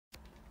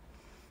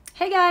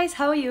Hey guys,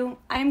 how are you?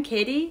 I'm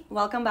Katie.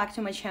 Welcome back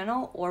to my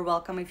channel, or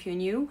welcome if you're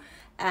new.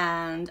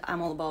 And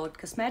I'm all about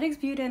cosmetics,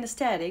 beauty and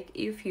aesthetic.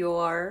 If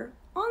you're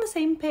on the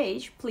same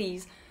page,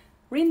 please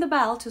ring the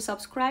bell to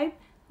subscribe,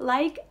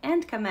 like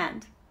and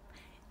comment.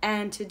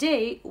 And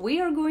today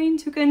we are going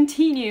to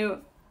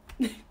continue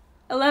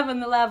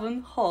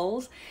 11/11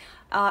 hauls.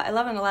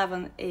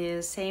 11/11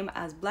 is same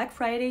as Black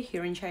Friday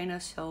here in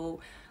China, so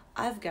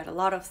I've got a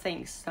lot of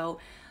things. So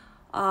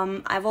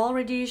I've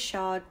already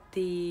shot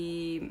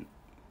the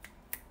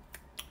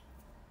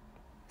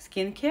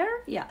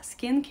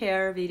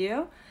skincare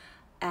video,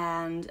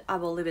 and I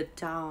will leave it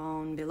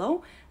down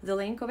below, the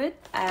link of it.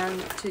 And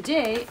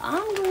today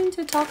I'm going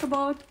to talk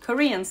about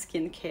Korean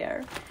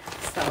skincare.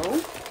 So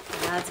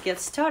let's get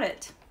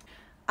started.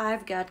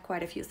 I've got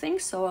quite a few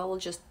things, so I will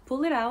just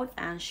pull it out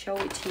and show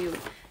it to you.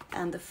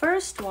 And the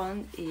first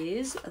one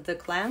is the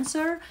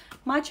cleanser,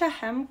 Matcha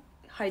Hemp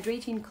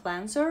Hydrating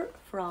Cleanser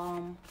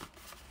from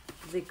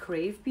the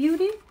Krave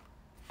Beauty.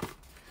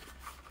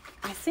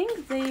 I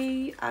think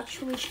they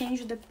actually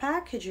changed the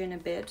packaging a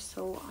bit,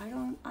 so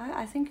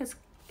I think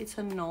it's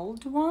an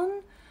old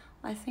one.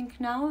 I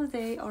think now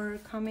they are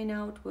coming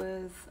out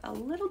with a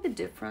little bit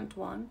different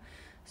one.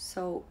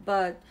 So,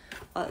 but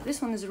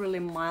this one is really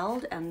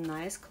mild and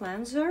nice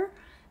cleanser,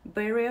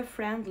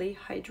 barrier-friendly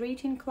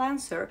hydrating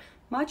cleanser,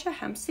 matcha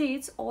hemp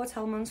seeds, oat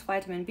almonds,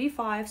 vitamin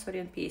B5,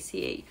 sodium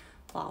PCA.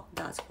 Wow,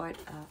 that's quite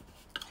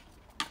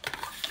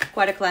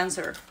a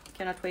cleanser.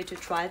 Cannot wait to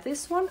try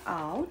this one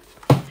out.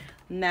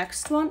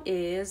 Next one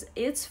is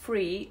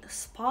Isntree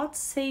Spot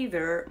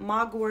Saver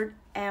Mugwort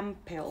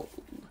Ampoule.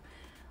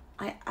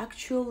 I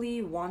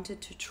actually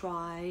wanted to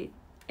try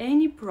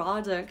any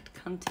product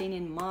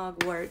containing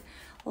mugwort.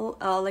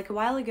 Like a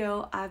while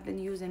ago, I've been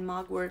using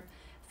mugwort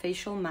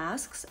facial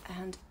masks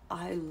and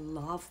I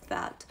love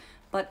that.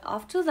 But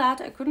after that,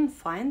 I couldn't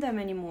find them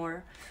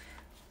anymore.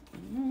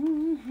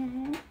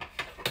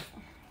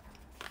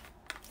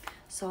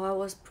 So I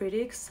was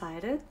pretty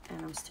excited,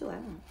 and I still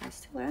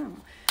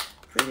am.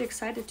 Pretty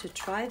excited to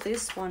try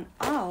this one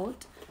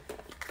out.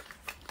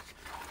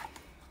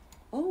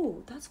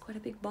 Oh, that's quite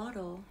a big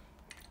bottle.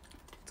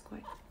 It's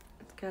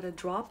got a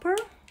dropper.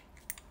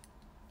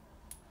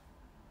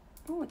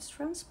 Oh, it's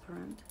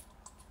transparent.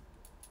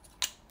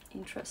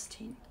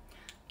 Interesting.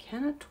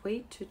 Cannot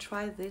wait to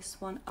try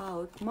this one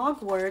out.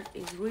 Mugwort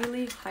is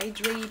really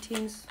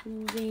hydrating,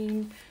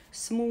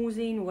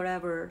 smoothing,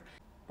 whatever.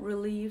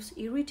 Relieves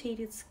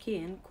irritated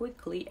skin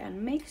quickly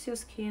and makes your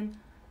skin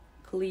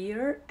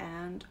clear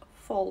and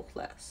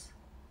faultless.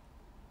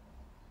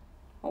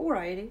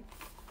 Alrighty,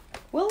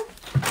 we'll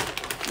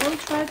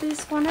try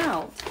this one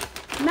out.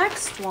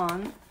 Next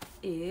one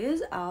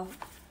is a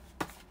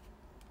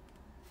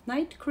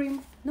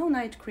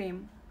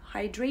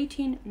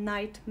hydrating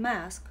night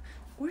mask.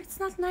 Or it's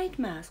not night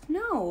mask.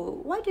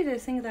 No, why did I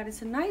think that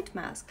it's a night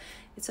mask?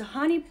 It's a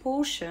honey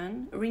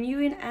potion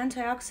renewing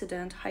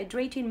antioxidant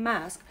hydrating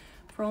mask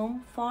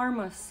from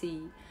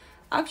Farmacy.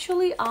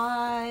 Actually,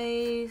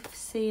 I've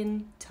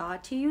seen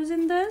Tati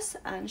using this,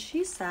 and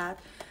she said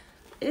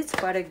it's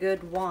quite a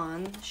good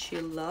one. She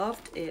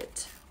loved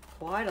it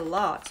quite a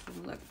lot. So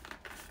I'm like,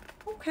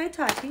 okay,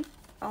 Tati,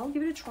 I'll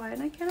give it a try,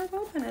 and I cannot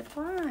open it.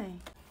 Why?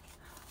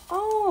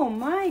 Oh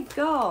my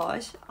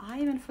gosh, I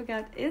even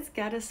forgot. It's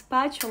got a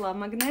spatula,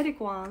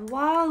 magnetic one.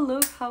 Wow,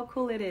 look how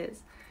cool it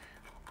is.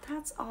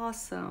 That's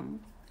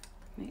awesome.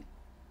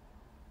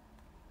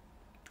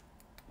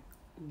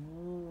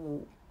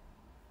 Ooh.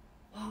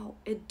 Wow,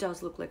 it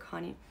does look like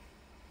honey.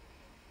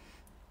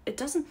 It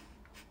doesn't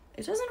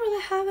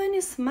really have any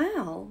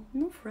smell,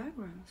 no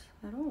fragrance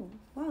at all.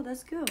 Wow,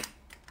 that's good.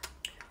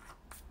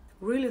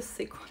 Really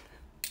thick one.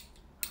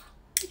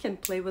 You can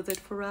play with it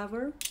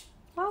forever.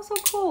 Wow, so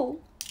cool.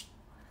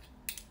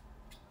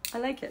 I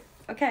like it.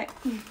 Okay,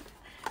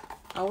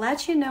 I'll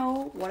let you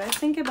know what I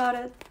think about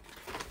it.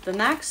 The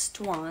next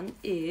one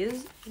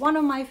is one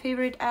of my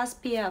favorite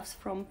SPFs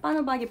from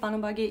Banogabi.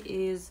 Banogabi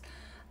is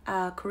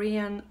a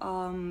Korean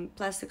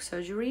plastic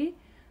surgery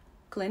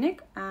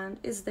clinic, and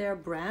is their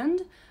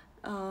brand.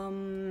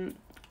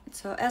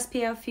 It's a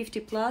SPF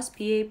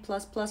 50+,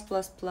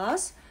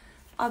 PA+++++.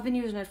 I've been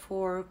using it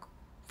for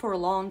a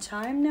long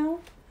time now.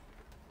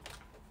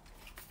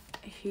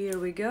 Here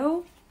we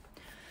go.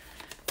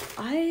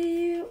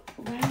 I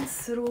went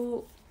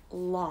through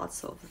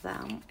lots of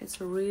them. It's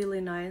a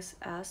really nice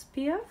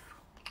SPF.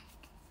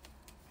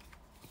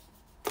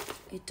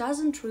 It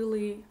doesn't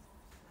really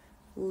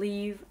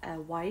leave a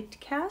white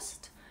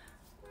cast,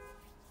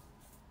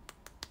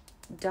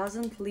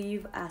 doesn't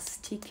leave a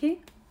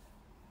sticky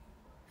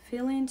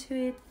feeling to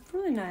it.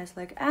 Really nice,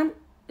 like, and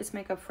it's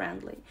makeup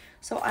friendly,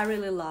 so I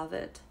really love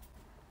it.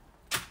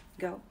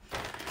 Go.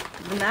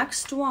 The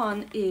next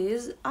one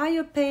is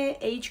Iope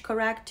Age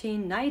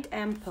Correcting Night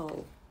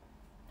Ampoule.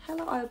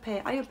 Hello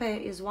Iope.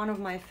 Iope is one of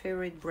my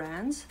favorite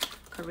brands,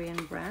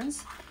 Korean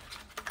brands.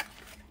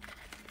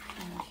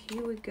 And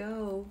here we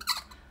go.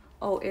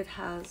 Oh,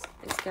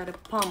 it's got a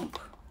pump.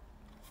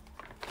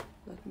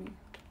 Let me.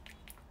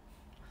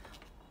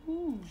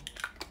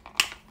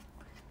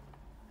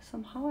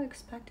 Somehow I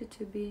expect it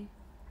to be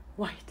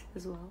white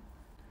as well.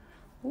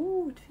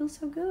 Oh, it feels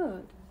so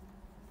good.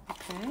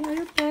 Okay, are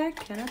you back?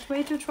 Cannot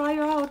wait to try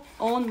you out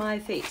on my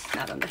face,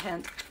 not on the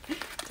hand.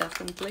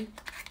 Definitely.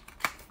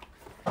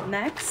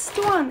 Next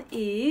one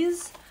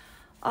is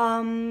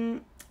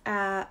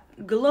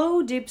Glow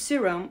Dip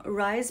Serum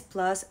Rise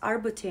Plus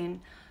Arbutin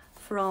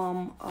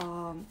from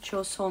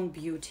Joseon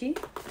Beauty.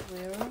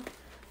 Where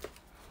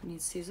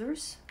need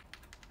scissors?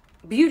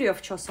 Beauty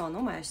of Joseon.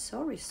 Oh my,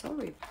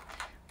 sorry.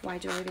 Why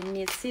do I even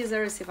need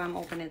scissors if I'm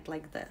opening it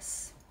like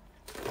this?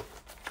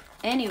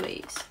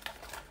 Anyways,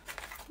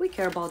 we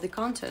care about the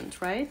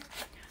content, right?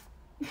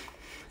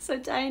 So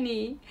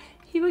tiny.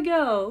 Here we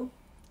go.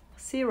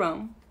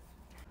 Serum.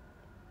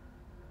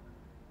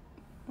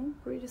 Oh,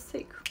 pretty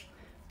thick.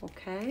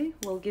 Okay,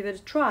 we'll give it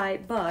a try.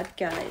 But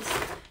guys,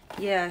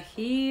 yeah,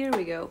 here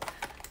we go.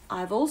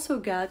 I've also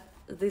got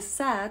this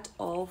set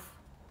of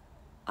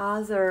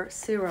other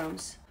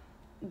serums.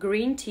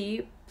 Green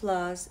tea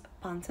plus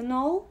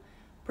panthenol,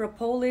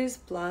 propolis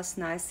plus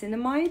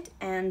niacinamide,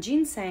 and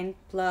ginseng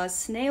plus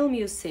snail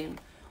mucin.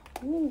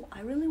 Oh,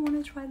 I really want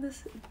to try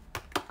this.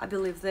 I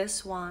believe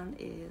this one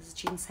is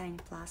ginseng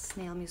plus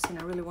snail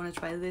mucin. I really want to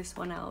try this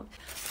one out.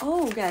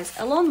 Oh, guys,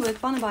 along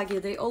with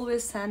Banogabi, they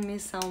always send me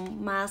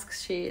some mask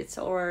sheets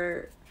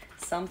or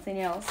something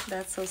else.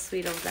 That's so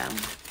sweet of them.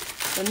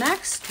 The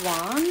next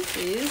one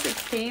is, it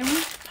came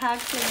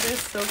packed like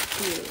this, so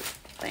cute.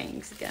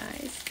 Thanks,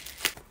 guys.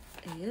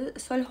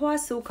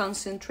 Sulwhasoo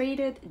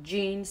concentrated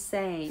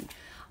ginseng.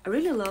 I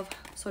really love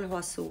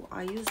Sulwhasoo.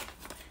 I use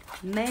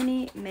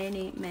many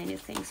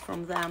things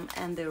from them,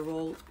 and they're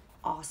all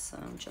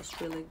awesome, just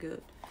really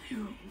good.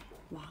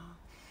 Wow.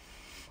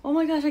 Oh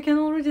my gosh, I can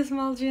already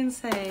smell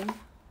ginseng.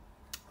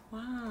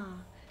 Wow.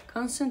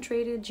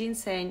 Concentrated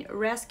ginseng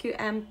rescue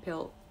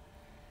ampoule.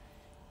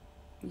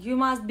 You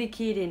must be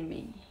kidding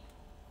me.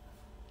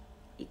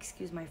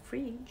 Excuse my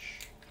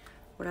fridge.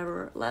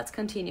 Whatever, let's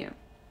continue.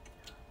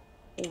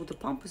 Oh, the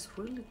pump is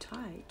really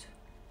tight.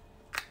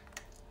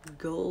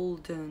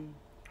 Golden.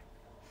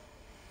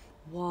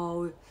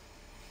 Wow.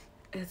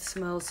 It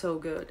smells so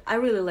good. I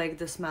really like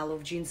the smell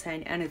of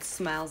ginseng, and it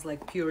smells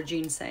like pure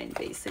ginseng,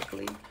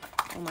 basically.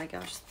 Oh my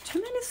gosh,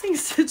 too many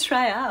things to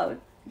try out.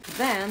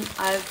 Then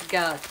I've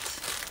got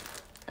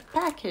a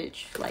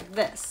package like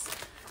this,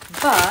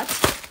 but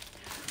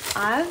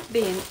I've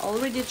been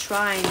already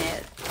trying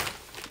it.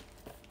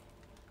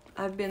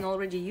 I've been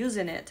already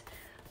using it.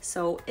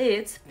 So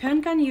it's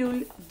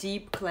Pyunkang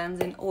Deep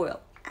Cleansing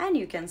Oil, and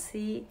you can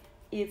see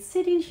it's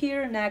sitting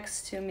here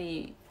next to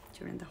me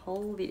during the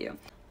whole video.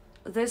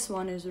 This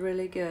one is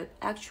really good.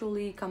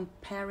 Actually,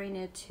 comparing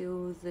it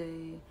to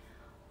the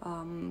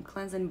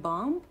cleansing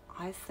balm,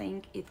 I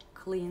think it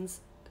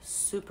cleans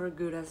super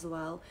good as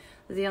well.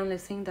 The only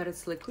thing that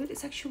it's liquid,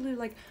 it's actually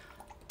like,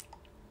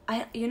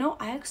 I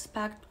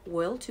expect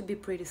oil to be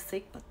pretty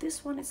thick, but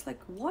this one is like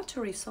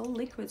watery, so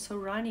liquid, so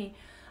runny.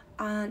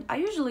 And I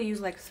usually use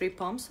like 3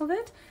 pumps of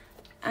it,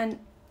 and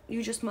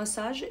you just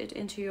massage it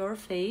into your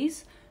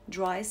face,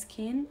 dry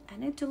skin,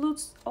 and it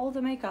dilutes all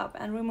the makeup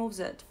and removes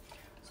it.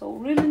 So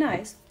really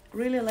nice,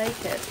 really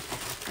like it.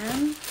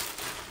 And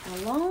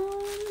along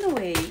the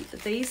way,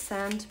 they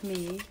sent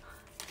me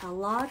a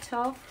lot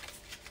of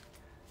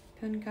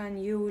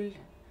Pyunkang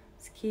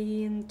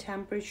skin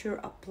temperature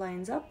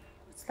appliance up.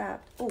 What's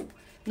that? Oh,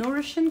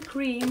 nourishing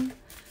cream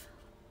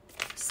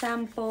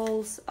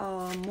samples,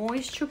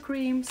 moisture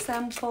cream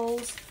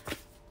samples,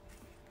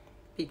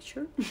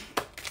 picture,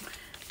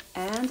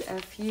 and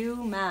a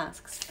few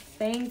masks.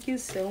 Thank you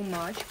so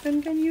much,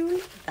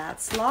 Pyunkang.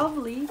 That's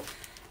lovely.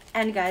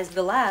 And guys,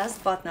 the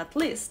last but not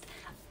least,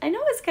 I know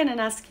it's kind of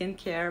not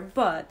skincare,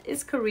 but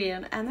it's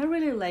Korean and I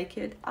really like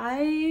it.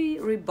 I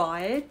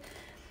rebuy it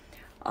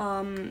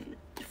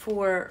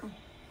for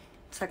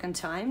second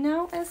time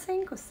now, I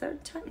think, or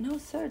third time. No,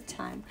 third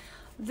time.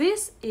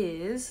 This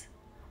is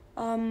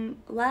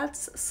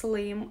Let's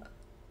Slim,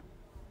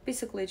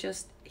 basically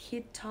just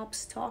heat top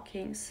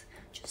stockings,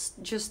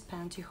 just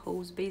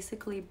pantyhose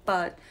basically,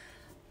 but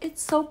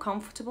it's so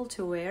comfortable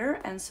to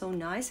wear and so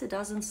nice. It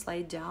doesn't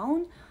slide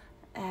down,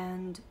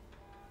 and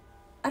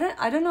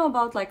I don't know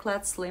about like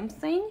Let's Slim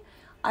thing.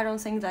 I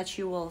don't think that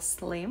you will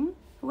slim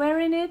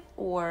wearing it,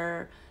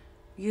 or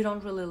you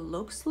don't really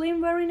look slim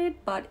wearing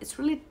it, but it's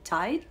really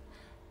tight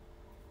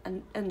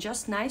and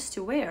just nice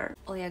to wear.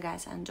 Oh yeah,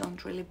 guys, and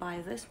don't really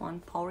buy this one,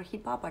 Power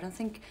Heat Pop. I don't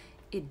think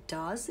it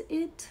does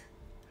it.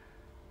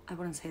 I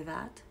wouldn't say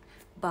that,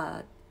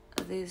 but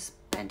these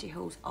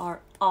pantyhose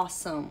are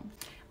awesome.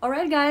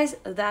 Alright guys,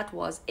 that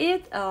was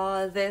it.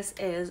 This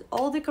is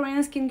all the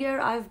Korean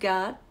skincare I've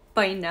got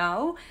by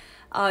now.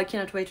 I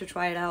cannot wait to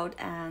try it out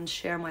and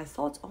share my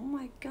thoughts. Oh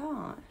my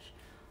gosh,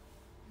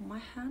 my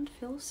hand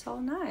feels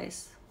so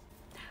nice.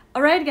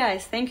 Alright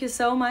guys, thank you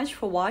so much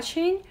for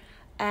watching,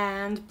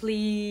 and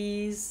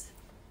please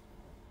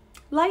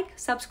like,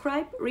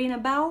 subscribe, ring a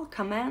bell,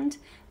 comment.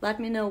 Let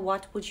me know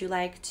what would you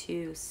like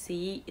to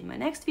see in my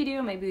next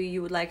video. Maybe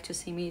you would like to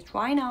see me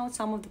trying out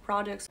some of the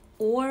products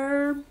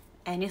or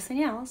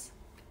anything else.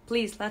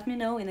 Please let me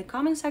know in the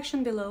comment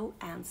section below,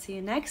 and see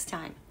you next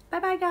time. Bye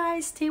bye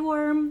guys, stay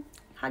warm.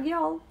 Hug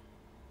y'all.